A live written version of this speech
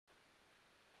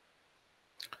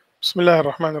بسم الله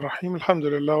الرحمن الرحيم الحمد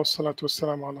لله والصلاة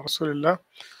والسلام على رسول الله.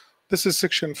 This is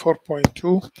section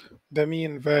 4.2, the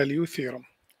mean value theorem.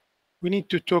 We need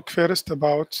to talk first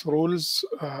about rules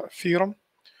theorem.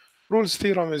 Rules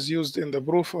theorem is used in the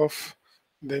proof of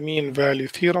the mean value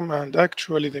theorem, and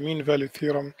actually the mean value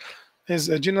theorem is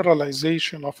a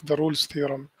generalization of the rules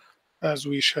theorem, as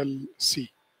we shall see.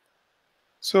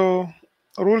 So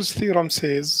rules theorem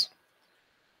says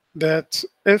that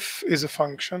f is a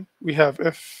function. We have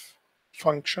f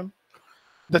function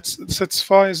that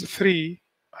satisfies three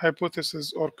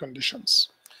hypotheses or conditions.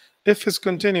 F is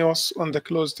continuous on the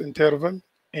closed interval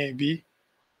AB.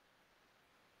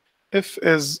 F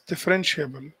is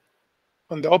differentiable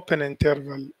on the open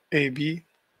interval AB.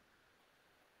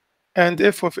 And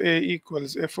f of A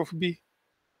equals f of B.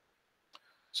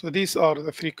 So these are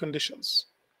the three conditions.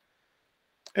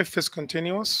 F is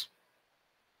continuous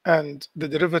and the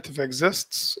derivative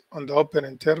exists on the open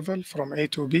interval from A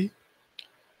to B.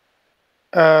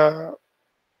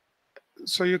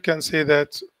 So you can say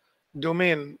that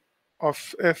domain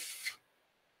of f,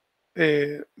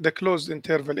 the closed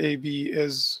interval AB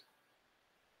is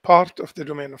part of the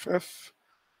domain of f.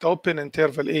 The open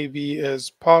interval AB is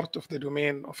part of the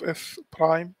domain of f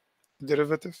prime,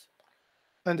 derivative.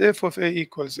 And f of A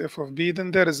equals f of B,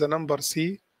 then there is a number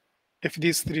C. If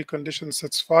these three conditions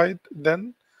satisfied,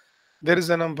 then there is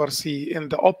a number C in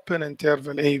the open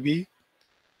interval AB.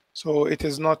 So it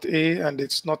is not A and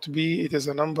it's not B, it is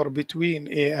a number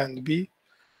between A and B,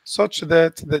 such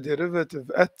that the derivative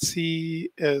at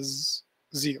C is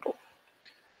 0.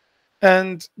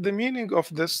 And the meaning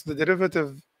of this, the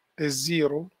derivative is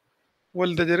 0.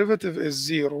 Well, the derivative is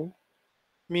 0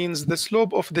 means the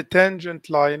slope of the tangent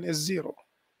line is 0.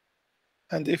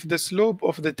 And if the slope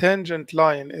of the tangent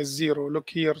line is 0, look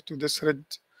here to this red,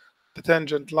 the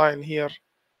tangent line here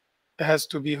has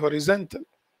to be horizontal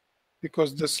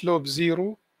because the slope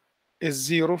 0 is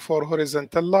 0 for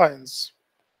horizontal lines.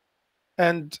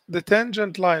 And the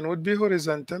tangent line would be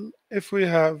horizontal if we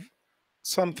have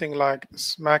something like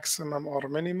this, maximum or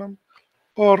minimum,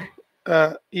 or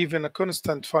even a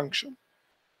constant function.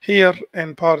 Here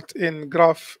in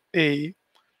graph A,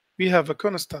 we have a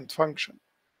constant function.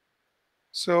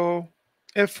 So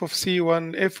f of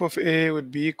C1, f of A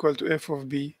would be equal to f of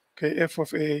B. Okay, f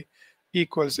of A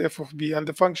equals f of B, and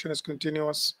the function is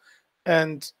continuous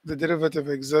and the derivative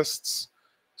exists.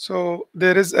 So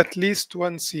there is at least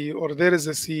one C, or there is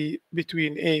a C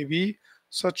between A, B,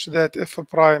 such that f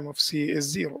prime of C is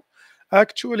 0.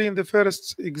 Actually, in the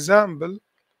first example,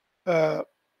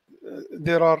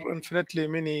 there are infinitely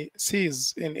many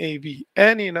C's in AB.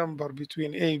 Any number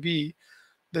between AB,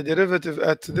 the derivative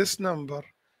at this number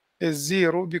is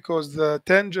 0 because the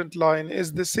tangent line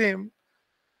is the same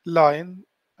line,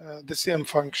 the same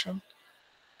function,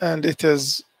 and it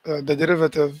is the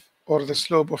derivative or the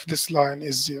slope of this line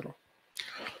is 0.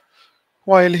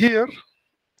 While here,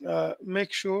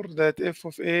 make sure that f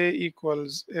of A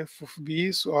equals f of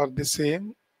B, so are the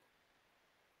same.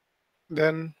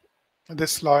 Then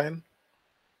this line,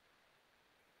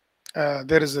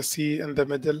 there is a C in the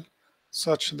middle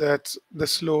such that the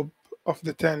slope of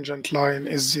the tangent line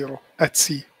is 0 at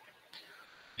C.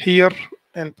 Here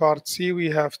in part C, we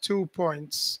have 2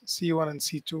 points, C1 and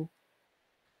C2,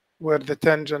 where the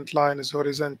tangent line is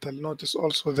horizontal. Notice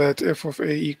also that f of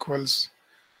A equals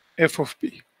f of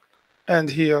B. And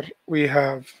here we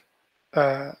have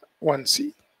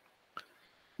 1C.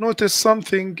 Notice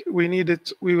something we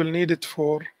will need it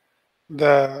for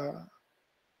the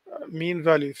mean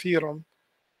value theorem.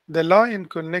 The line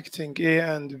connecting A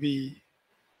and B,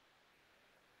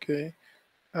 okay,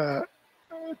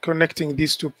 connecting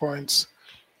these 2 points.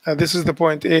 This is the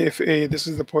point A if A, this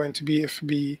is the point B if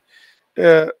B,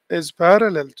 is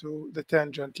parallel to the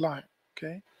tangent line.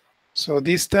 Okay, so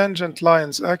these tangent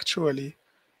lines actually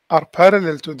are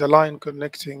parallel to the line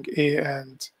connecting A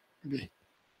and B.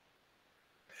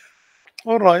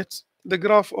 All right, the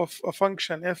graph of a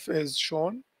function f is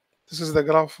shown. This is the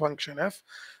graph function f.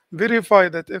 Verify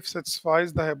that f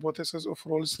satisfies the hypothesis of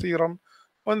Rolle's theorem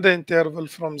on the interval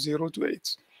from 0 to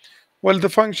 8. Well, the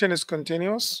function is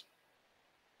continuous.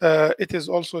 It is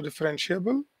also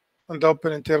differentiable on the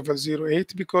open interval 0,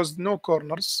 8 because no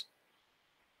corners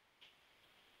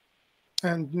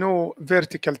and no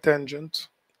vertical tangents.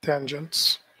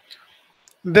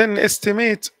 Then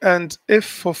estimate and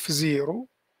f of 0.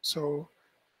 So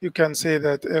you can say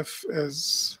that f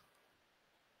is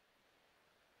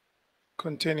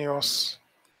continuous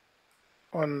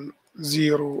on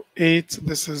 0, 8.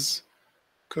 This is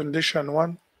condition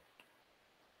 1.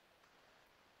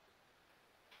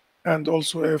 And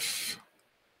also f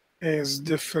is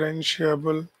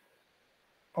differentiable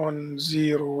on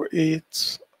 0,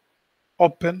 8,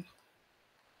 open,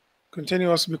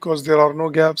 continuous because there are no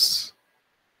gaps,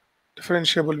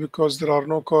 differentiable because there are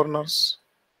no corners,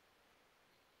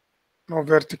 no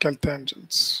vertical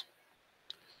tangents.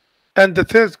 And the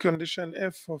third condition,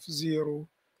 f of 0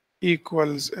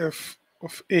 equals f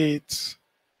of 8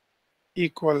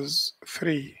 equals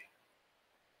 3.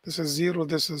 This is 0,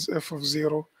 this is f of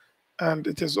 0, and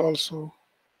it is also,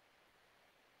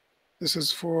 this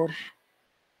is 4,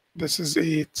 this is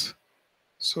 8,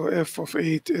 so f of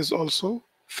 8 is also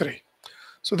 3.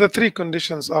 So the three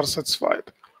conditions are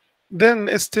satisfied. Then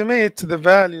estimate the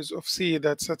values of C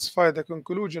that satisfy the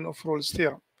conclusion of Rolle's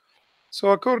theorem.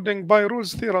 So according by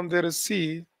Rolle's theorem, there is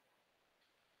C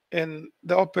in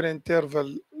the open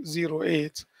interval 0,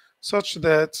 8 such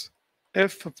that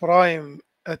f prime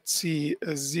at C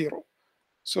is 0.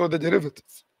 So the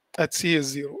derivative at C is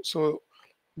 0. So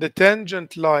the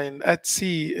tangent line at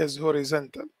C is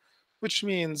horizontal, which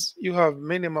means you have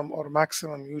minimum or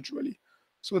maximum usually.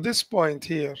 So this point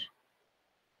here,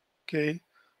 okay,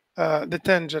 the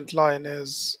tangent line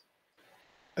is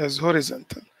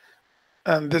horizontal,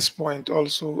 and this point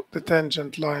also the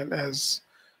tangent line is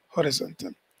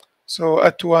horizontal. So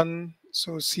at 1,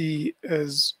 so C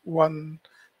is 1,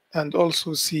 and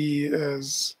also C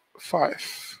is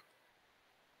 5.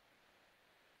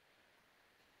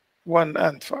 1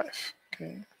 and 5.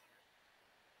 Okay.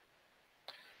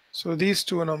 So these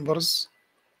two numbers,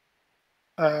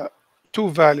 two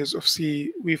values of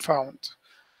C we found.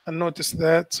 And notice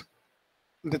that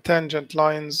the tangent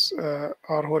lines are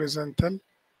horizontal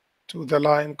to the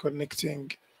line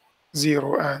connecting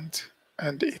 0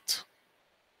 and 8.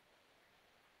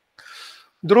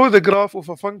 Draw the graph of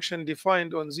a function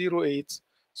defined on 0, 8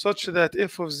 such that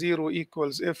f of 0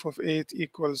 equals f of 8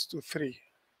 equals to 3.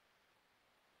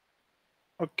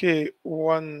 Okay,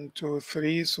 1, 2,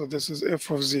 3. So this is f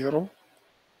of 0.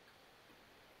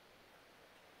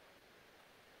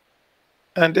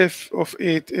 And f of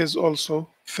 8 is also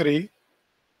 3.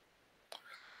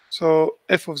 So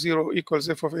f of 0 equals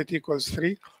f of 8 equals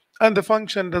 3. And the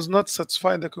function does not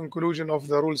satisfy the conclusion of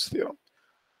the Rolle's theorem.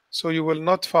 So you will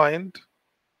not find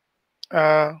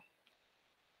a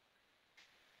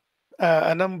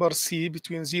number C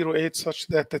between 0, 8 such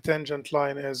that the tangent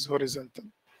line is horizontal.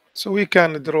 So we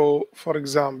can draw, for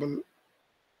example,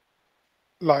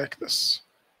 like this.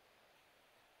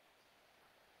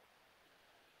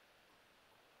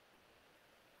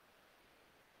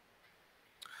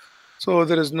 So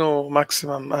there is no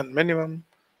maximum and minimum.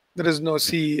 There is no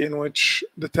C in which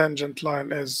the tangent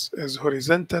line is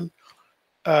horizontal.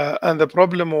 And the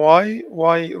problem why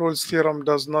Rolle's theorem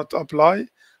does not apply,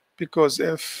 because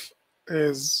f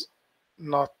is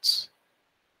not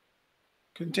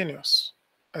continuous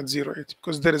at 0, 8,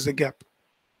 because there is a gap.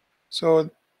 So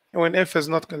when f is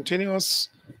not continuous,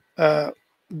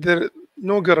 there is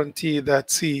no guarantee that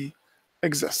C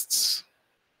exists.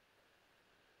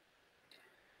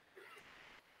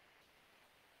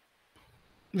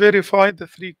 Verify the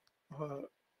three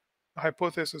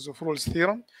hypotheses of Rolle's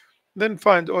theorem, then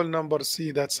find all numbers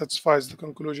C that satisfies the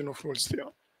conclusion of Rolle's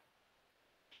theorem.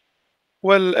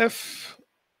 Well, f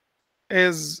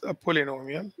is a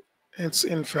polynomial. It's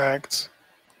in fact,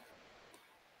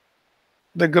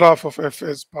 the graph of f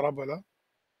is parabola.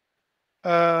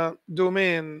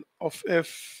 Domain of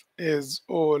f is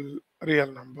all real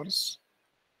numbers.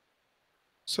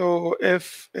 So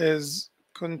f is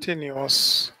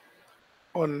continuous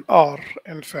on R,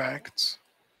 in fact,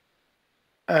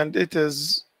 and it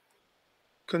is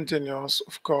continuous,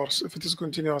 of course. If it is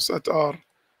continuous at R,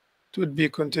 it would be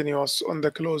continuous on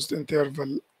the closed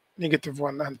interval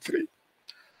 -1 and 3.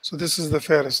 So this is the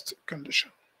first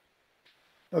condition.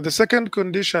 Now the second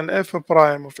condition, f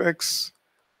prime of x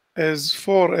is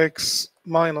 4x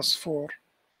minus 4.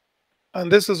 And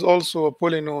this is also a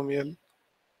polynomial.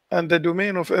 And the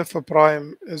domain of f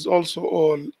prime is also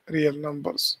all real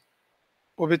numbers.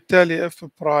 وبالتالي f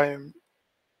prime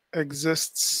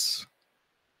exists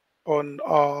on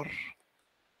R,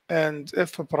 and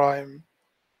f prime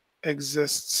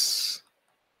exists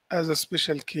as a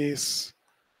special case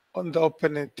on the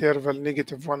open interval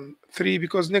 -1, 3,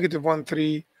 because -1,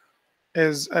 3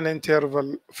 is an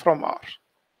interval from R.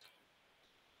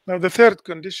 Now the third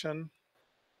condition,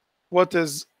 what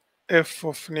is f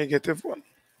of -1?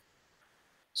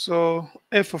 So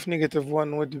f of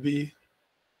 -1 would be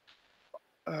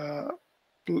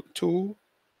 2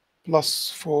 plus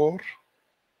 4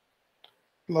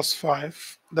 plus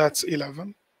 5, that's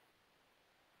 11.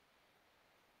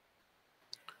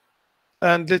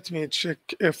 And let me check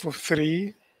f of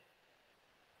 3,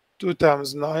 2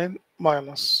 times 9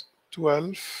 minus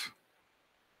 12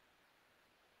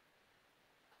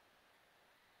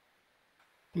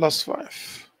 plus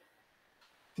 5.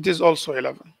 It is also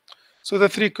 11. So the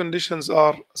three conditions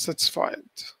are satisfied.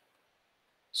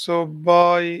 So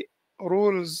by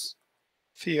Rolle's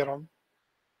theorem,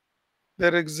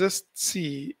 there exists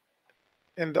C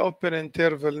in the open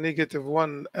interval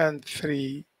 -1 and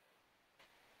 3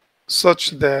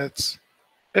 such that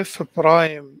f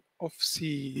prime of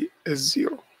C is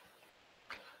 0.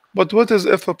 But what is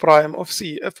f prime of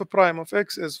C? F prime of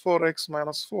x is 4x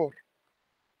minus 4.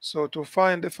 So to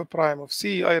find f prime of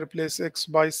C, I replace x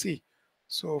by C.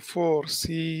 So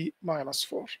 4c minus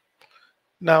 4.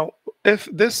 Now, if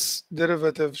this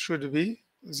derivative should be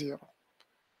 0.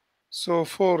 So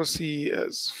 4c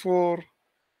is 4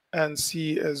 and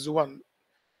c is 1.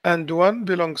 And 1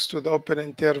 belongs to the open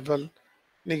interval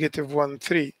 -1,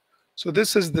 3. So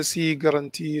this is the C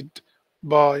guaranteed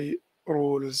by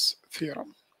Rolle's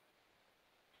theorem.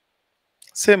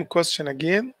 Same question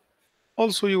again.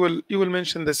 Also, you will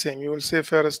mention the same. You will say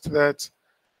first that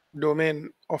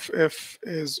domain of F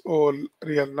is all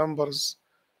real numbers.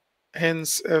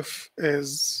 Hence, F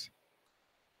is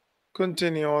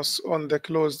continuous on the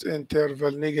closed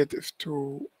interval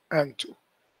 -2 and 2.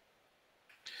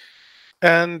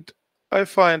 And I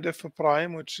find f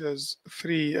prime, which is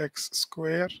 3x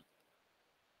squared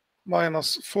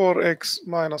minus 4x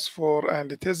minus 4,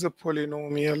 and it is a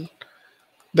polynomial.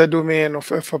 The domain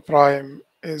of f prime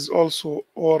is also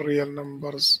all real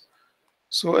numbers.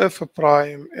 So f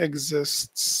prime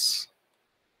exists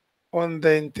on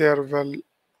the interval,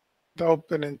 the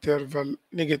open interval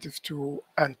 -2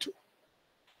 and 2.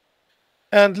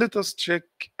 And let us check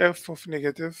f of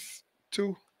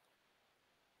 -2.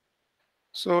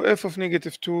 So f of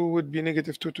 -2 would be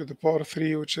 -2 to the power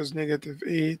 3, which is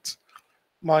 -8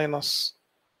 minus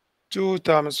 2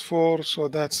 times 4, so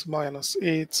that's minus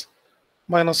 8,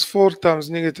 minus 4 times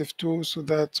 -2, so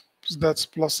that's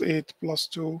plus 8 plus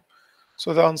 2,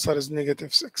 so the answer is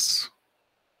 -6.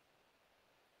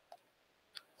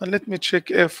 And let me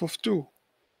check f of 2.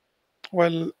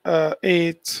 Well,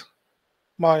 8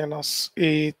 minus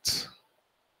 8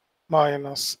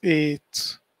 minus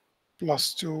 8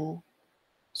 plus 2,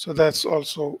 so that's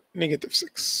also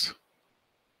 -6.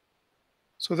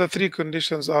 So the three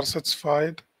conditions are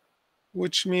satisfied,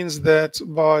 which means that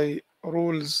by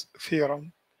Rolle's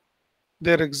theorem,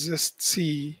 there exists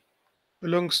C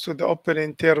belongs to the open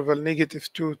interval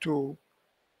 -2, 2,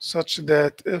 such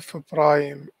that f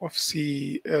prime of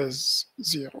C is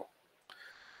 0.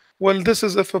 Well, this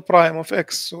is f prime of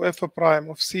x, so f prime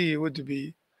of C would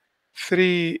be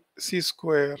 3c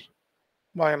squared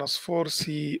minus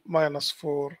 4c minus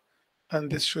 4, and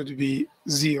this should be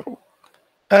 0.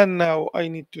 And now I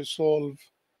need to solve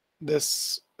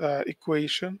this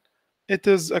equation. It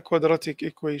is a quadratic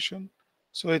equation,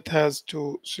 so it has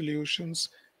two solutions.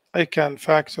 I can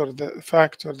factor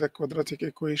the quadratic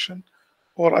equation,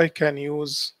 or I can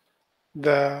use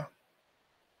the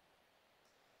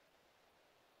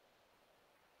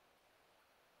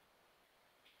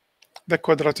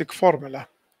quadratic formula.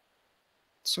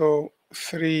 So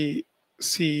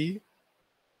 3c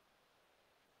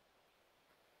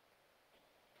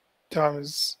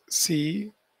times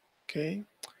c, okay,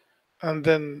 and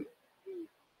then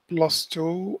plus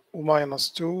 2 minus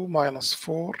 2 minus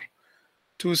 4,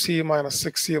 2c minus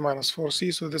 6c minus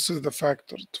 4c. So this is the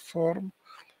factored form.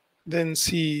 Then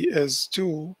c is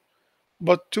 2,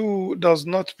 but 2 does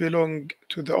not belong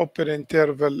to the open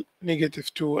interval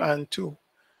 -2 and 2.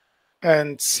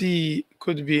 And c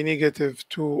could be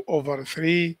 -2 over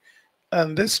 3,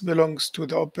 and this belongs to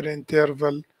the open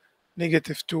interval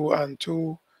 -2 and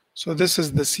 2. So this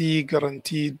is the C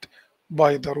guaranteed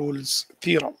by the Rolle's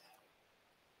theorem.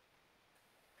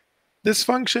 This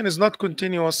function is not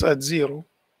continuous at 0.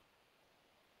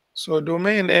 So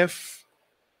domain F,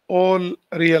 all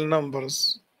real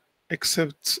numbers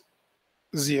except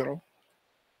 0.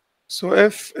 So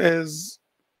F is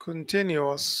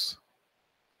continuous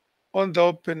on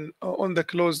the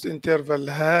closed interval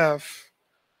half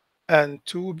and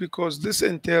 2, because this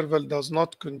interval does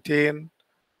not contain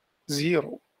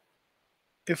 0.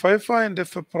 If I find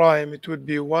f prime, it would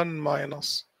be 1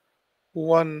 minus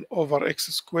 1 over x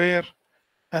squared,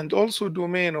 and also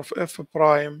domain of f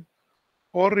prime,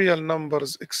 all real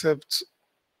numbers except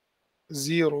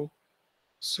 0.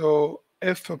 So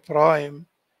f prime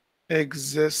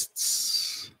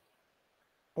exists,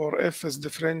 or f is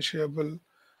differentiable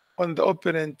on the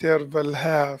open interval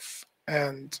half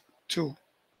and 2.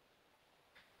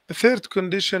 The third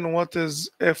condition, what is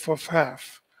f of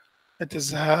half? It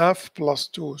is half plus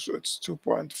 2, so it's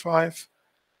 2.5.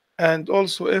 And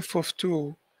also f of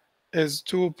 2 is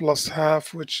 2 plus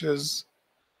half, which is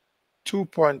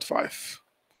 2.5.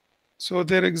 So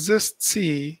there exists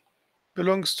C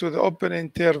belongs to the open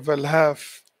interval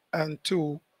half and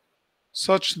 2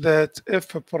 such that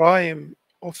f prime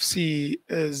of C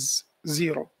is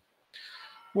 0.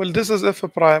 Well, this is f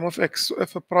prime of x. So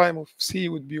f prime of C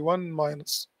would be 1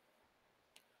 minus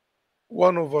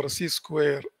 1 over C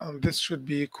square, and this should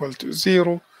be equal to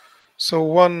 0. So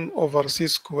 1 over C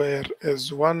square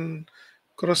is 1.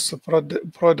 Cross the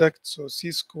product, so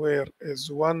C square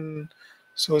is 1.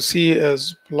 So C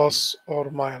is plus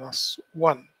or minus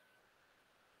 1.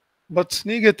 But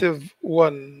negative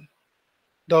 1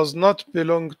 does not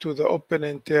belong to the open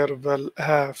interval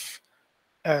half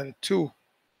and 2,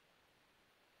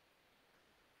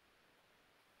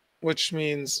 which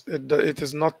means it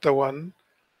is not the 1,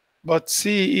 but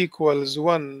C equals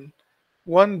 1.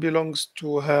 1 belongs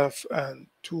to half and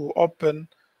 2 open.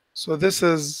 So this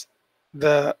is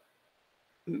the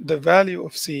value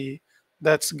of C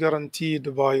that's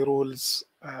guaranteed by Rolle's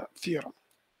theorem.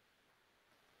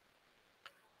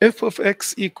 F of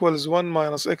x equals 1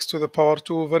 minus x to the power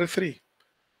 2 over 3.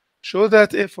 Show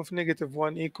that f of negative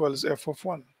 1 equals f of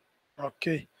 1.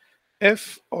 Okay.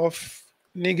 F of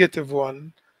negative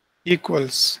 1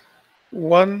 equals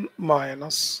 1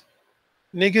 minus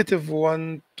negative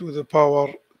 1 to the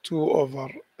power 2 over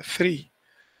 3.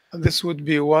 And this would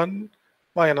be 1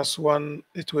 minus 1,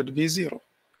 it would be 0.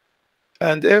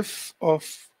 And f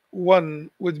of 1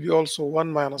 would be also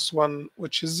 1 minus 1,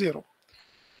 which is 0.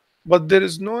 But there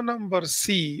is no number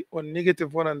C on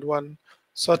negative 1 and 1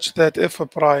 such that f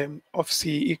prime of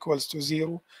C equals to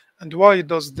 0. And why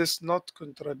does this not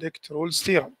contradict Rolle's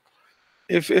theorem?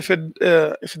 If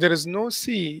there is no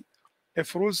C,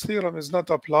 if Rolle's theorem is not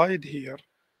applied here,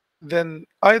 then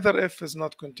either f is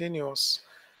not continuous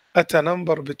at a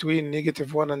number between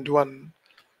negative 1 and 1,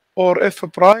 or f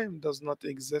prime does not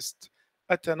exist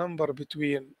at a number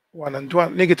between 1 and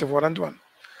 1, negative 1 and 1.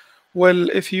 Well,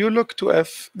 if you look to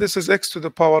f, this is x to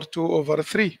the power 2 over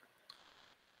 3.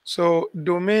 So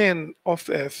domain of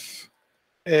f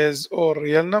is all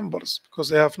real numbers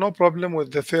because I have no problem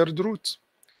with the third root.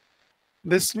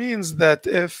 This means that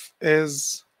f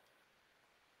is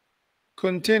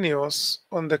continuous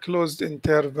on the closed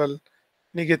interval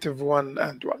negative 1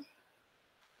 and 1.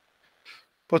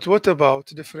 But what about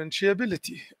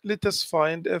differentiability? Let us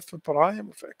find f prime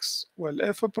of x. Well,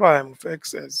 f prime of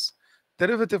x is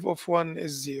derivative of 1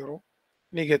 is 0,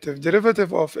 negative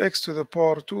derivative of x to the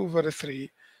power 2 over 3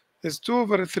 is 2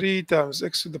 over 3 times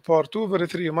x to the power 2 over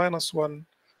 3 minus 1,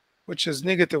 which is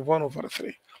negative 1 over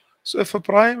 3. So f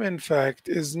prime, in fact,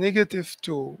 is negative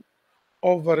 2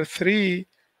 over 3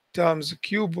 times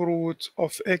cube root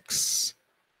of x,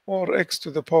 or x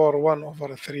to the power 1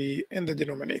 over 3 in the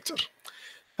denominator.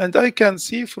 And I can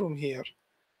see from here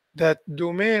that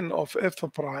domain of f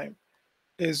prime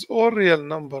is all real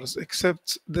numbers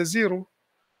except the 0,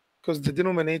 because the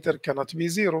denominator cannot be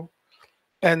 0.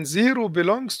 And 0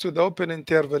 belongs to the open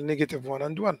interval negative 1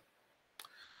 and 1.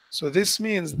 So this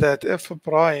means that f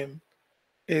prime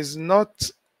is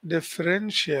not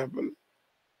differentiable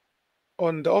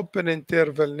on the open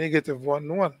interval negative 1,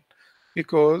 1,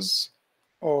 because,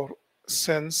 or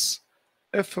since,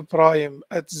 f prime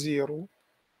at 0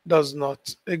 does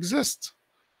not exist.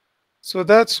 So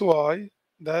that's why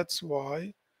that's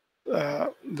why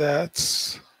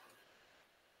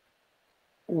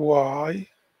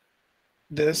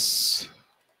this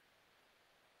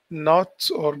not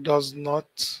or does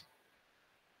not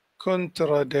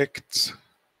contradict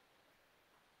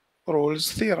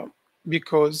Rolle's theorem,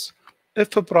 because f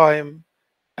prime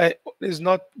is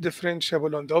not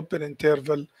differentiable on the open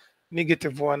interval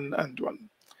negative 1 and 1.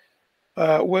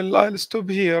 Well, I'll stop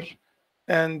here,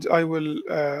 and I will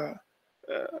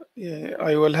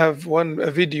have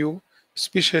a video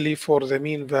especially for the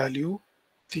mean value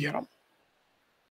theorem.